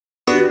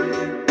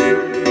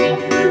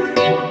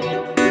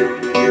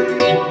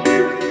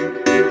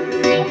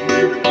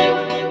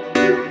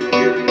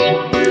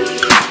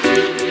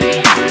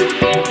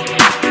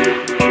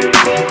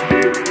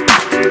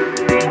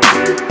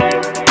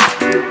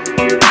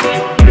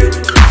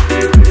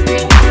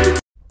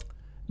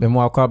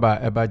Memo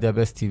akwaba eba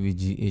Jahbless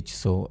tvgh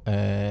so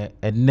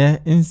ene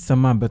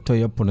insama beto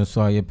yepono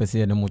so aye pese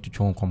ye ne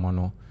motwetwe komo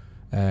no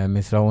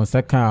mesra won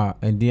saka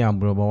endi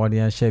ambroba wode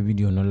ya share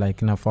video no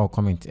like na for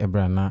comment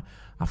ebra na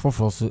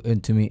afofo so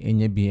entumi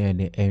enye bi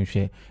de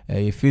enhwe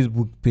ye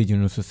Facebook page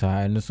no so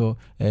sa no so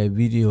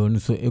video no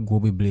so ego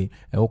beble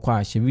wokwa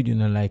a share video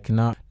no like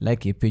na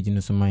like a page no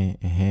so man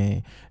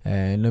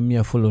no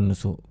me follow no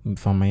so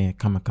mfama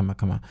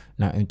kama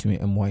na entumi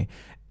emwe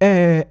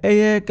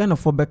Ghana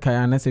for Beka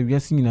and as a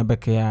yes in a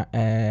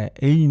Beka,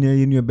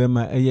 you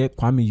bema,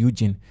 Kwame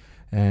Eugene.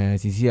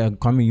 Sisi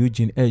Kwame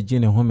Eugene,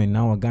 Jane home and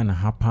now Ghana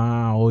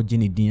hapa or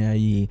Jenny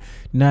Dia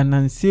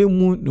na say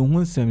moon no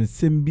one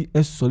sem be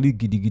a solid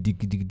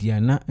giddy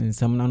and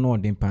some no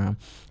dempa.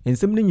 And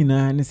something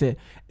and say,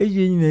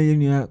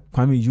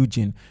 Kwame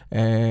Eugene,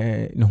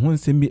 no one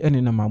sem be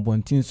any number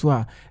one thing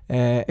so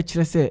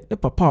actually say the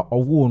papa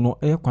or war no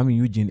Kwame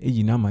Eugene,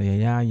 nama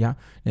ya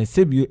na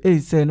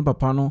sebi say no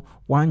papa no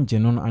one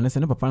genon and say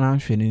no papa na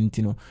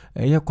hwenentino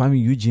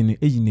Kwame Eugene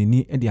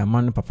ni e dia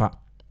man papa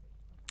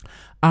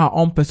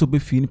on peso be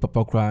fi ni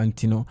papa kra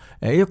antino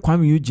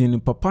Kwame Eugene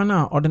papa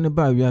na odene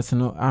ba wiase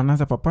no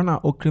anasa papa na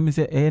okremi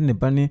se ne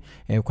bane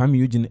Kwame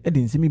Eugene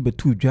de nsemi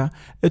betu dwa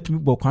etumi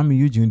bo Kwame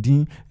Eugene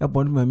din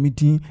ebo no mami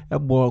din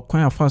ebo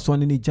kwan afa so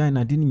ne gyan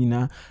na din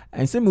nyina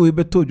ensemi we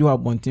betu dwa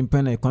abonten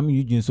pe na Kwame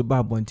Eugene so ba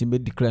abonten be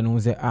declare no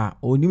se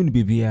onim ni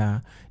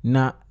bibia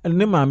na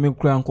ne maame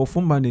kra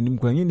nkofo mba nanim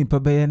kra nyi nipa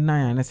be 9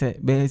 anase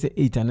be se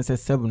 8 anase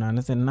 7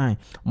 anase 9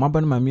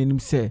 maba no maame nim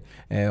se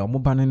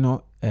omoba ne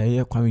no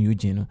Kwame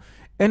Eugene no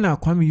ena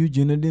Kwame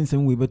Eugene den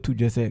sem we betu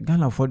dwa se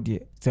Ghana for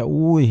de se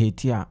wo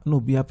heti a no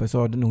bia pese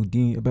ode no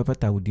din e be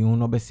pata odin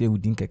no be se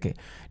odin keke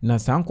na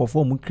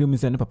sankofo mu krem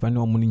se ne papa ne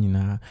omo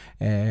nyina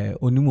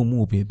onimo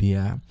mu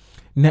obebia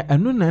na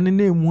anu na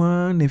ne emu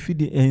a na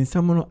fidi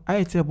ensam no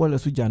ayete bola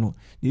soja no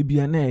de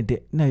bia na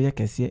ede na ye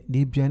kese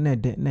de bia na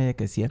ede na ye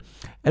kese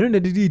anu na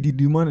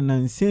didi mo na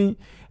nsen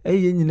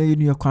nyina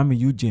yenu Kwame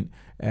Eugene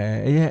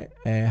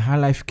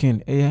Hife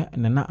king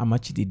nana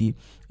amachi didi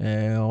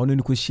ono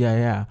ni ko hia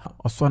ya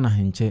oso na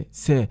henche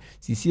se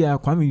sisi ya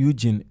Kwame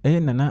Eugene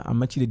nana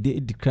amachi didi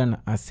declare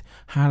as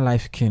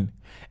Hife king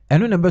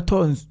eno na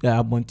beto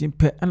abontin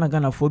pe ana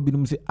Ghana for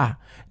binum se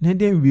na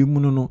den wi mu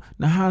no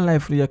na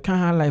Hife ya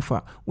kan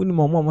Hife woni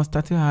mo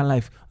start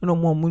Hife no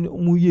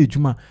mo ye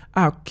adwuma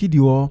KIDI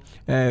ho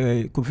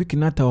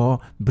KINATA ho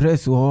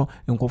Bress ho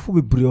enkofu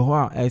bebre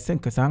ho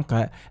senkasa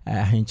anka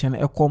henche na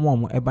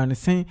ekomo eba ne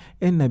sen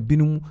na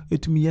binum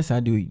etumi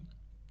yesa de yi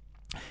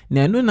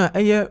na eno na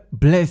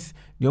bless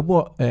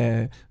yobo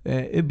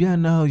ebia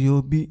na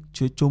yobi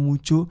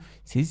chochomucho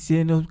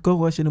sisi no ko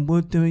washe no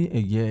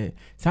boton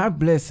sa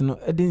bless no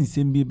eden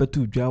nsem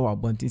betu dwa wa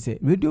bonti se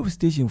radio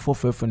station for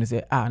ne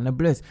se na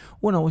bless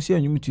wona wo she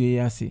anwum tu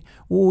yase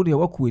wo de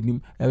wakọ anim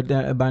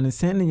eba ne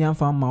sen ne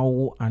yamfa ma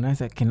wo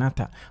anasa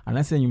KINATA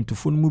anasa anwum tu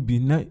fo no mu bi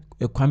na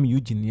Kwame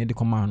Eugene ye de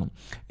koma no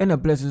na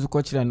bless so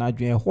ko kire na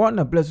adwen ho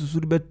na bless so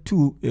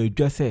betu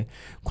dwa se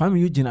Kwame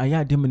Eugene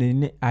aya de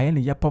ne aye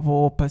ne ya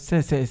papa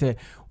se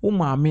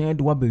uma me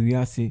de wa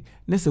bewiase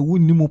na se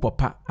wunni mu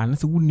papa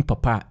anase wunni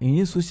papa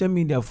in social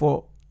media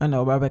for ana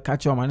oba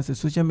catch o man se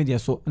social media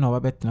so na oba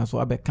betena so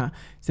abeka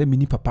se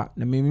mini papa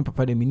na mini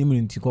papa de mini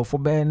munti ko for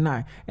be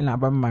na na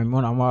aba ma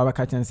me na oba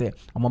catch say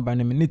omoba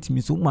na me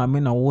netimi so uma me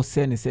na wo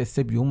se ne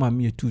se bi uma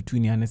me tutu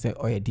ni anase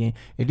oyeden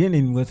eden na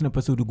ni na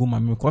person do go ma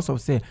me because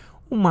of say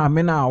uma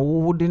me na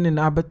wo de ne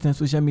na abetena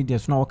social media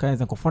so na wo kan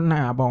say ko for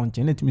na aba on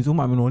netimi so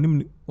uma me na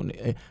onim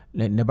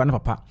ne ba na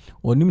papa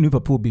onim ni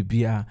papa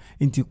obibia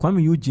nti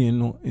Kwame Eugene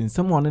no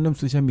nsam on nam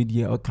social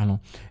media o kan no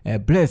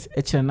bless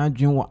kire na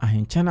adwen wo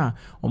ahenche na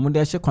omo de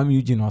Kwame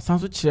Eugene osan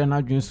so kire na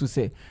adwen so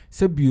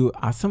se bio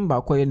asem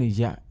ba koye ne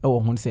ya wo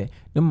ho se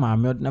ne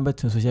maame na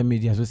betin social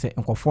media so se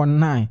nkofo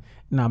 9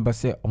 na ba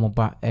se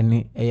omoba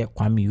ene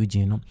Kwame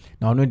Eugene no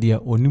na ono de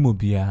onimo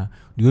bia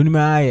de onimo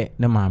aye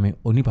ne maame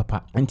oni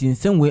papa nti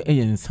nsem we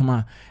nsam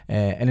a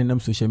ene nam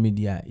social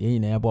media ye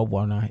nyina ya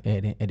bobo na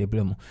de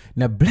blemu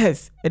na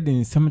bless ede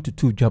nsam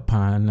tutu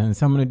Japan na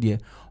nsam no de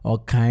o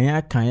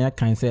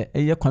kan se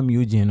Kwame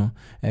Eugene no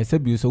se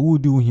bio so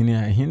wudi uhine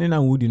a hine na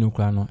wudi no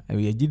kra no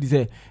ye gidi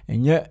se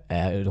enye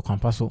de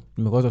kwampaso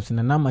because of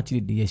na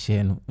machi de ye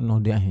share no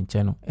de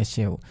ahenche no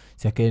share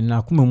se ke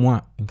na kuma mu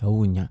a nka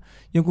wonya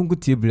yenkunku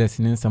tie bless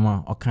ne nsam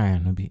a o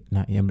kan no bi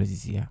na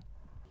yemresisia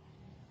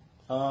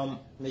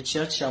me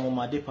chia mo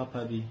made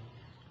papa bi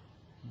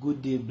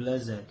good day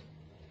blessed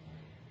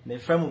me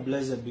friend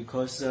blessed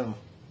because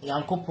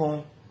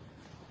yankopon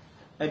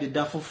the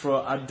dafo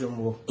for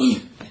adom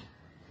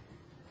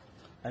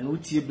and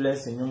uti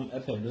blessing yum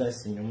epe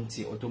blessing yum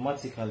ti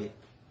automatically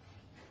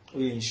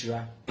we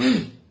insure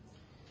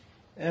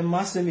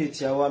master me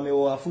tia wa me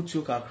wo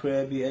afutu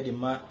kakra bi e de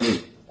ma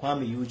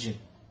Kwame Eugene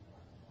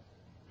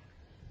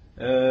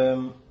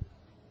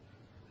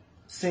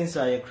since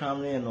I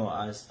crowned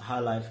as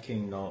Hife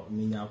king now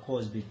meaning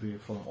calls be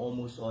brief from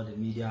almost all the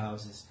media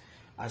houses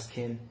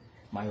asking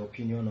my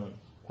opinion on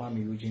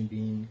Kwame Eugene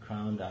being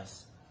crowned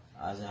as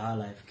a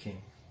Hife king.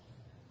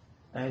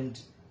 And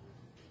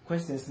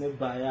questions never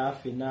by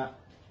Afina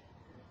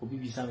obi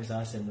bisa me say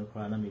asem no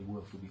kra na me bu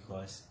afu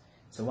because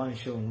so one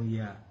show hu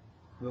ya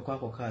we kwa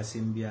koka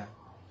asem bia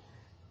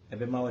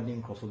ebe ma wodi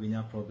nkrofo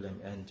binya problem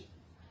and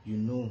you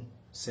know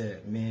say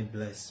me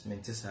bless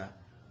mentisa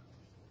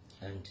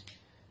and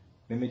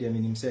me dia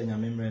minim say nya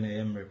memre na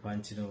yemre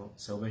panti no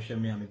so we hwe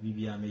me am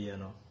bibia me ye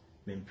no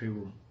me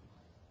mprewum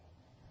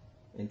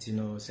enti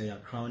no say your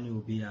crown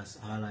will be as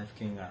High Life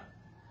King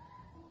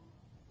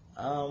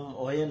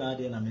oye na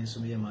ade na me so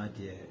me ma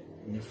ade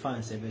ni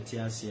fans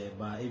ebetias here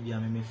but ebia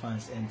me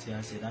fans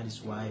entias. That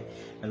is why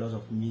a lot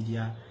of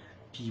media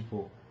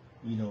people,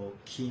 you know,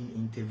 came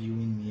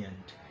interviewing me and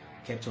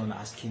kept on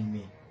asking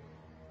me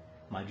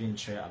my dream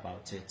share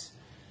about it.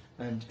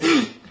 And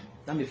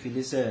let me feel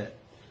this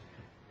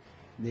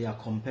they are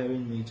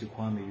comparing me to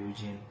Kwame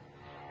Eugene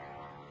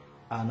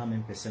and I'm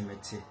in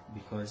pessimity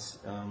because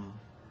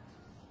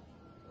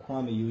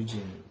Kwame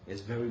Eugene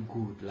is very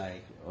good,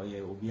 like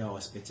Obia or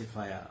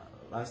Spitfire.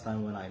 Last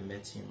time when I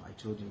met him, I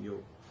told him,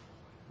 yo,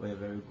 we're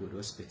very good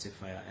with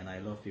Spitfire, and I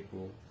love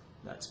people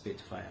that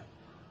spit fire.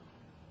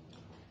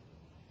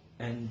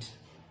 And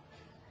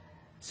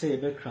say a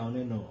background,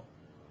 you know,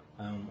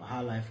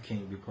 High Life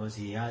King because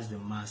he has the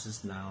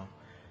masses now.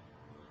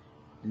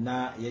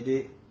 Na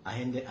yede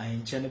I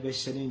be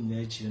sharing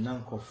nature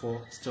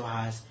nankofo still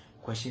has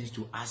questions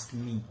to ask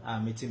me.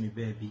 Meeting me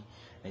baby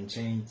and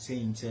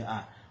saying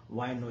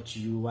why not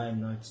you? Why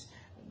not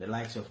the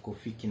likes of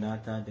Kofi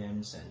KINATA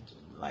them and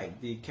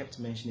like they kept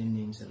mentioning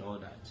names and all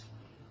that.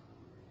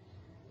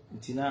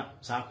 Tina,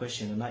 that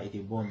question na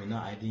it bore me.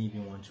 Now I didn't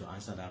even want to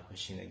answer that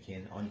question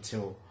again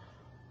until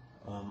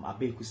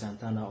Abeku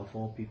Santana of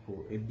all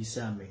people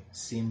ebisa me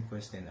same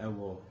question. I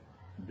will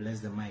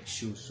bless the mic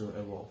show so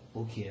I will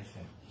okay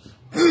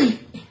FM.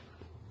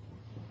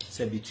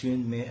 So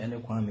between me and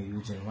Kwame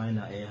Eugene, why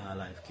not a High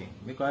Life King?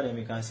 Because I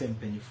make say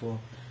penny for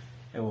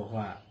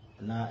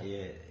na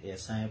ye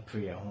sign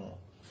prayer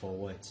for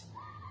what?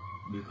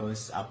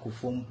 Because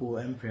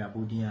akufompo prayer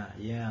bodia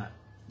yeah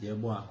the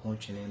boy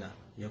continue na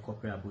ye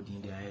prayer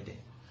bodin there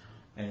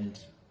and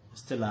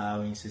still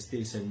I insist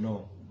say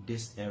no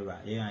this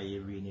era yeah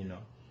you really know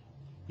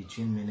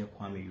between me and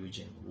Kwame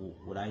Eugene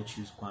would I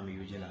choose Kwame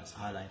Eugene as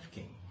High Life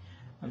King?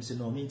 I'm saying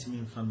no mean to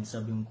me family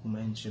sabin kuma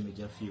enche me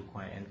feel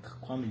quiet and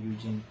Kwame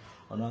Eugene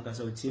on one case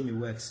will tell me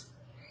works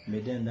me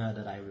then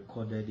that I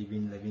recorded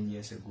even 11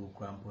 years ago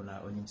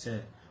Krampona on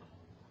himself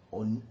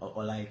or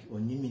like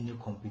on new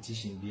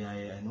competition be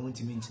and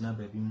won't mean to na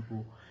baby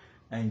mpo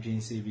and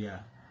Jane say be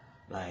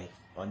like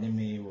on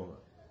me or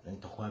and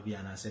Tokwabi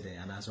and I said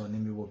and I saw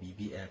me will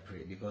be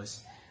April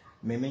because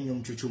me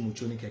nyum chuchu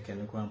mucho ni keke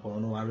no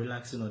Krampona no I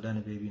relaxing or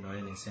done baby no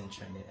any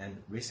century and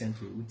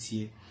recently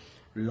utie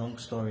long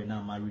story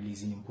now my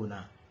releasing in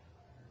Pona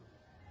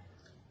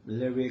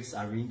lyrics,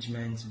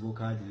 arrangements,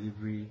 vocal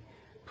delivery,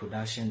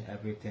 production,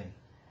 everything.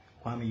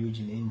 Kwame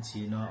Eugene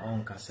inti no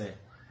on cassette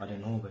or the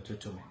no better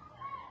to me.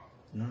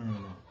 No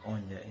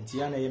on there.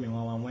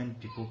 Intiana when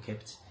people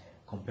kept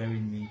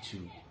comparing me to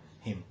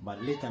him.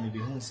 But later maybe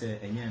who say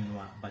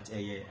no but I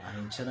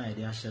in China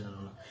idea share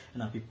no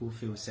and people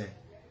feel say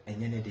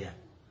enye there.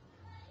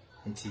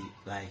 Inti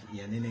like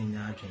ya nene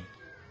nya dream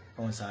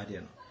on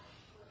side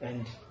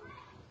and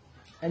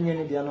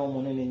enye there no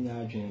mo nene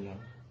nya dream no.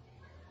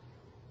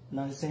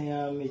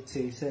 Nansenya me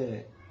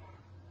say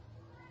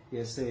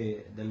yes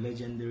say the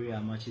legendary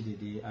Amachi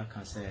Didi I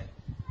can say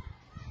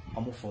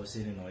I'm for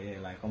sitting or yeah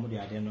like I'm the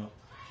idea no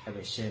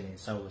ever sharing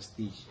South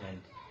stage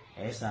and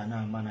as I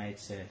now man I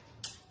say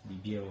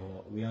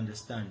we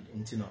understand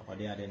into no or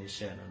the other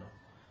share no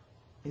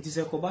into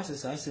say kobasa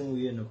asem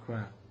we no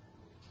cry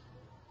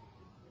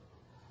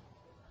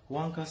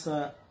one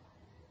kasa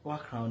wa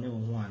crown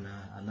ho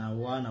ana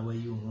wa na wa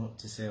you ho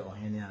to say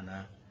ohene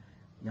ana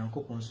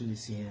Yankopon so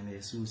lisi hen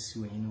na so si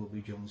ohene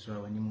obedwam so a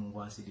wani mu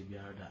ngwa ase de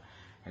biara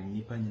and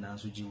nipa nyina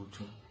so ji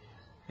wotu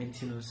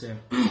enti no say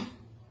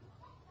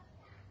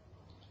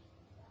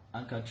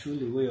anka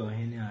truly way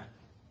ohene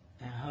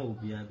a how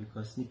be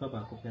because nipa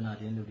ba ko at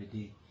the end of the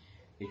day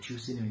they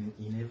choosing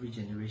in every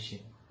generation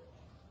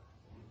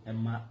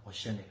emma o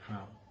share the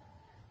crown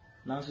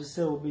now so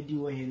say obedi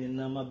ohene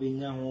na ma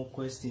benya ho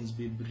questions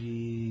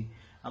bebre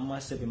ama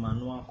se be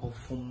manu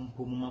akofum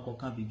pomuma ko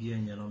ka bibia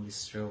nya no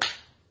misrel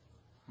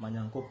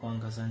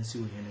Manyankopon kasansi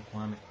ohene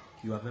Kwame.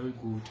 You are very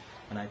good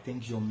and I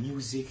think your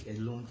music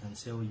alone can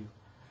sell you.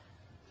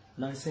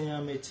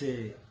 Nansenya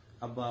mete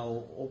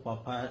about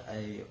papa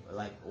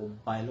like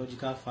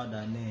biological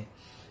father ne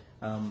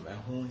a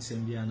home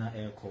sembiana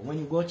echo. When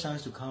you got a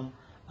chance to come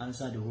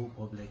answer the whole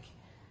public,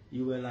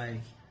 you were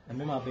like I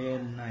remember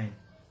being 9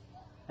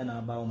 and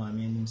about my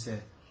meaning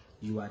said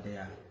you are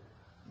their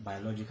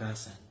biological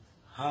son.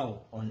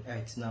 How on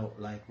earth now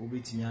like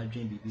ubiti me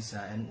adwin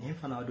bibisa and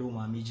infana do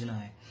ma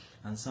mijina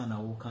and son na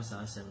wo kasa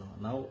asem no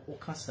na wo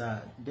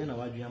kasa den na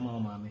wadwin ma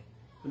ma me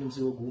unim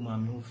se ogu ma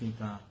me ho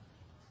finka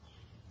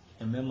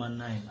emema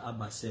 9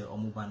 abase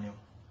omubane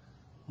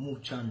mu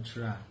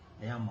chantra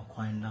eya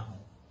makwan na ho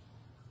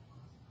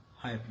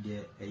hype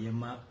there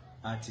eyema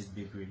artist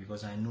bakery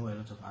because I know a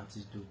lot of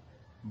artists do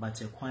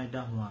but e kwan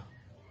da ho a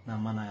na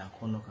mana ya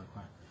kono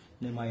kakwa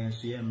ne ma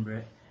yenso ye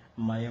mbre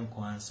my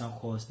uncle and some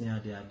course near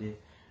the other.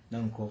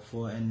 Nanko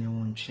for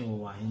anyone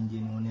chill or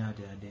Indian on the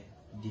other day.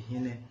 The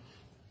hine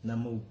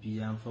Namo be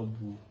and for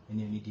boo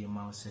and any dear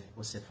mouse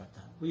or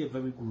sefata. We are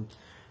very good,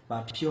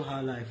 but pure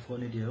high life for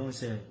the own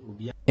say will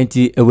be.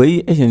 Enti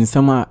away ejen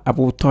sama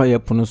abotoye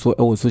pono so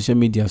e social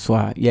media so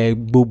a ya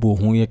bobo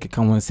ho ye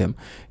keka wonsem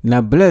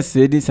na bless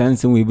edi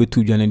sansem we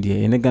betu dwane de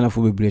ye ne Ghana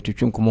fo bebre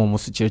twetwe komo mo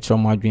so kirekire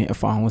mo adwen e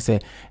fa ho se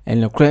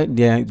ene kre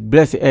de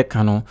bless e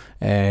ka no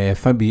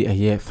fa bi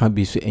eye fa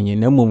bi so enye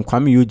na mom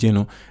Kwame Eugene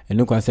no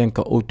ene kwa se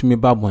nka otumi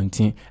ba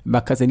bonten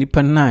ba kasa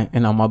nipa 9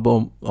 ena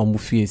maba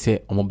omufie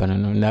se omobana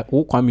no na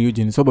wo Kwame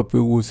Eugene so bape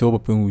wo se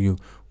bape wo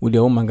wo de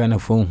wo Ghana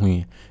fo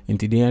hu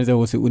enti de yanze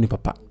wo se uni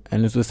papa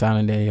ene so sa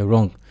na de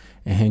wrong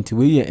henti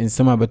we ye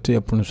nsema beto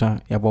ya pono so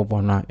ya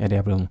bobo na ya de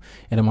abram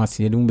ya de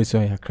masi ya dum beso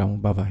ya kram.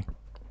 Bye bye.